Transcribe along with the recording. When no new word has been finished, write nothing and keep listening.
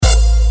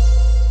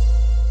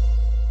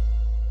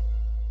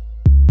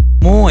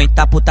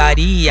Muita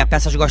putaria,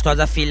 peças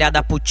gostosas, filha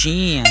da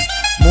putinha.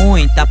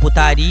 Muita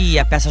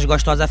putaria, peças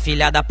gostosas,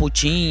 filha da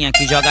putinha.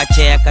 Que joga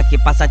tcheca, que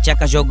passa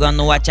tcheca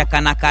jogando a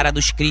tcheca na cara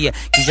dos cria.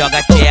 Que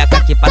joga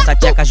tcheca, que passa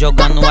tcheca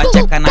jogando a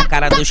tcheca na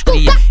cara dos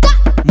cria.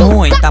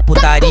 Muita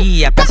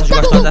putaria, peças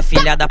gostosas,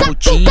 filha da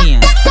putinha.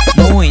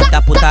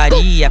 Muita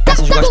putaria,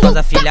 peças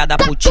gostosas, filha da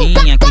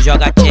putinha. Que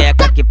joga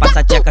tcheca, que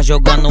passa tcheca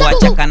jogando a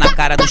tcheca na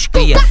cara dos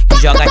cria.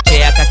 Que joga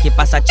tcheca, que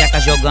passa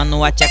tcheca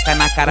jogando a tcheca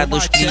na cara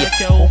dos cria.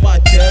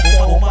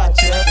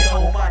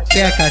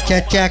 Tcheca,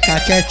 tcheca,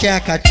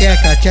 tcheca, tcheca,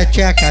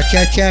 tcheca,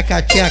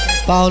 tcheca, tcheca,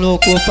 pau no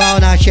cu, pau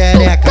na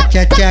xereca.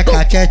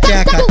 Tcheca, tcheca,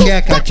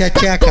 tcheca,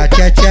 tcheca,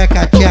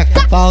 tcheca,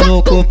 tcheca, pau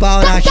no cu,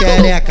 pau na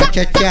xereca.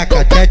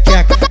 Tcheca, tcheca,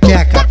 tcheca,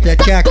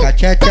 tcheca, tcheca,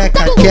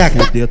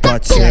 tcheca. Fuder tua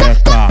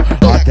tcheca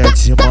até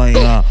de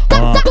manhã.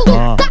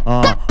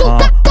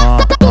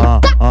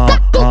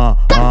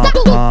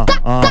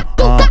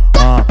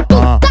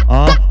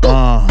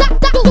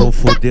 Vou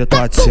fuder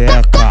tua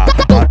tcheca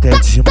até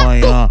de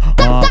manhã.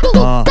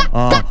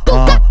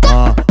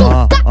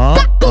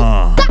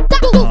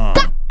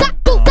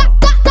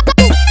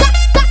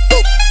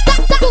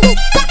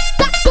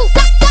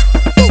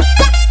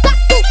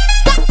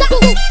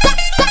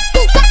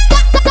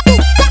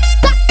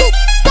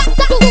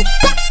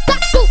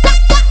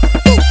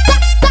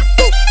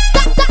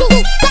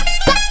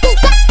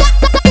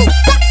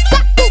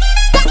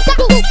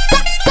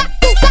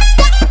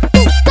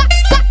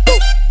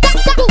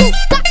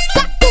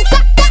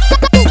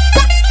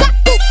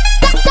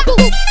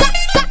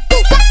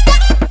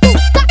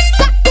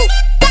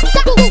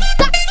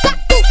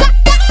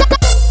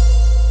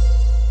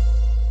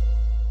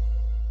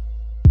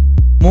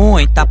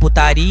 Muita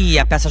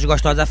putaria, peças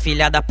gostosas,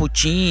 filha da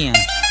putinha.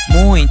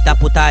 Muita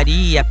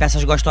putaria,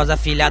 peças gostosas,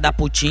 filha da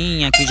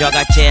putinha. Que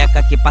joga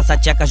tcheca, que passa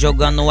tcheca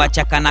jogando a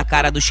tcheca na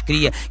cara dos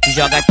cria. Que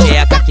joga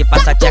tcheca, que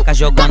passa tcheca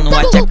jogando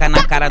a tcheca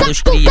na cara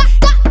dos cria.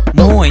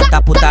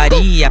 Muita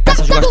putaria,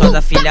 peças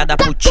gostosas, filha da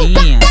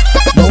putinha.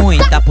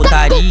 Muita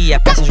putaria,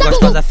 peças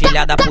gostosas,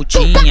 filha da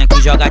putinha.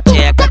 Que joga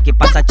tcheca, que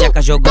passa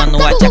tcheca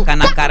jogando a tcheca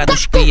na cara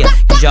dos cria.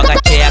 Que joga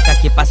tcheca,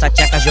 que passa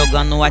tcheca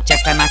jogando a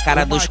tcheca na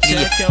cara dos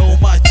cria.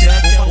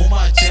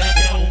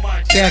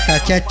 Tcheca,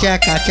 tcheca,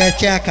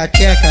 tcheca, tcheca,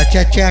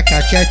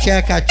 tcheca,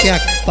 tcheca,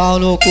 tcheca, pau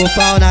no cu,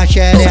 pau na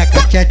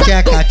xereca. Tcheca,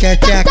 tcheca,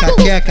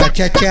 tcheca,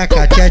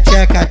 tcheca,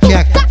 tcheca,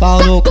 tcheca,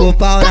 pau no cu,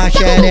 pau na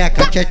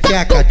xereca.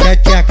 Tcheca, tcheca,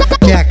 tcheca,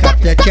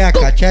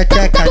 tcheca,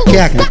 tcheca,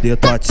 tcheca. Fuder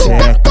tua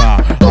tcheca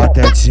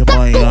até de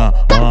manhã.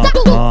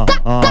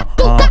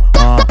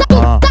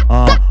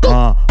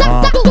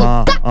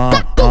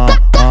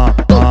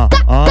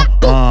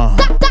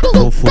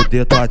 Vou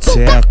fuder tua tcheca